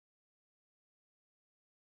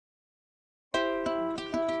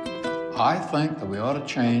I think that we ought to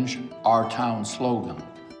change our town slogan.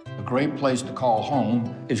 A great place to call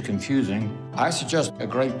home is confusing. I suggest a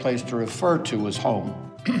great place to refer to as home.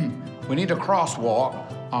 We need a crosswalk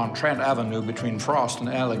on Trent Avenue between Frost and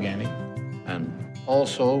Allegheny. And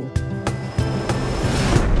also...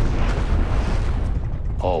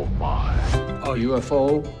 Oh, my. A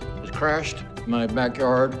UFO has crashed in my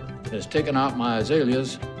backyard, has taken out my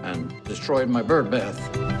azaleas, and destroyed my bird bath.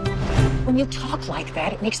 When you talk like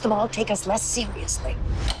that, it makes them all take us less seriously.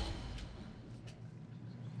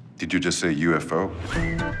 Did you just say UFO?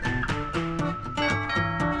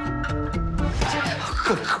 Oh,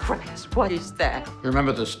 good Christ, what is that? You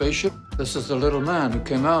remember the spaceship? This is the little man who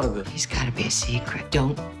came out of it. He's got to be a secret.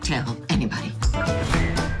 Don't tell anybody.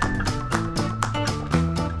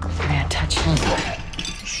 Man, touch him.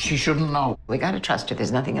 She shouldn't know. We got to trust her.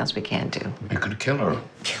 The's nothing else we can do. We could kill her.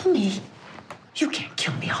 Kill me? You can't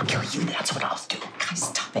kill me. I'll kill you. That's what I'll do. Guys,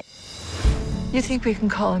 stop it. You think we can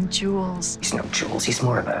call him Jules? He's no Jules. He's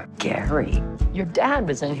more of a Gary. Your dad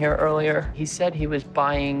was in here earlier. He said he was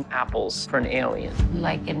buying apples for an alien.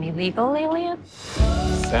 Like an illegal alien?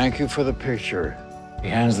 Thank you for the picture. He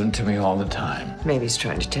hands them to me all the time. Maybe he's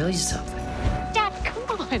trying to tell you something. Dad,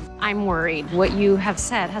 come on. I'm worried. What you have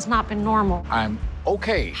said has not been normal. I'm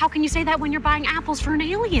okay. How can you say that when you're buying apples for an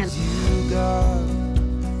alien?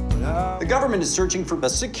 The government is searching for a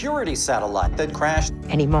security satellite that crashed.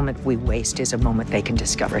 Any moment we waste is a moment they can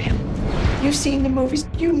discover him. You've seen the movies.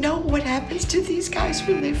 You know what happens to these guys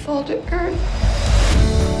when they fall to earth.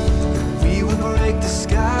 We will break the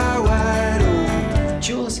sky wide open.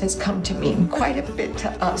 Jules has come to mean quite a bit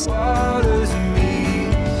to us.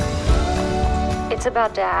 It's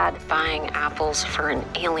about Dad buying apples for an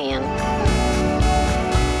alien.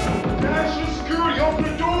 National Security, open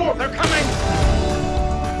the door! They're coming!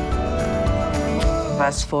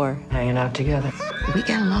 Us four hanging out together. We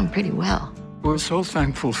get along pretty well. We're so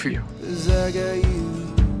thankful for you. 'Cause I got you,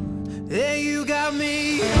 and you got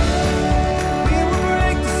me. We will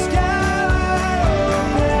break the sky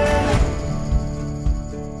open.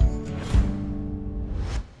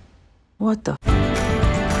 What the?